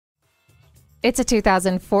It's a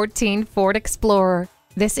 2014 Ford Explorer.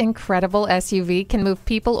 This incredible SUV can move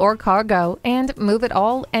people or cargo and move it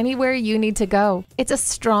all anywhere you need to go. It's a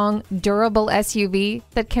strong, durable SUV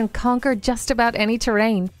that can conquer just about any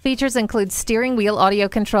terrain. Features include steering wheel audio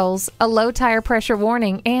controls, a low tire pressure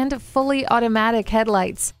warning, and fully automatic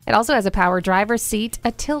headlights. It also has a power driver's seat,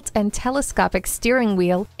 a tilt and telescopic steering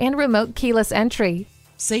wheel, and remote keyless entry.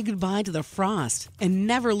 Say goodbye to the frost and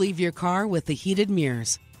never leave your car with the heated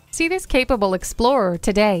mirrors. See this capable Explorer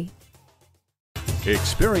today.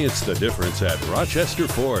 Experience the difference at Rochester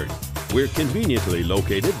Ford. We're conveniently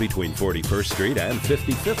located between 41st Street and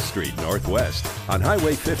 55th Street Northwest on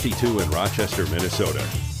Highway 52 in Rochester, Minnesota.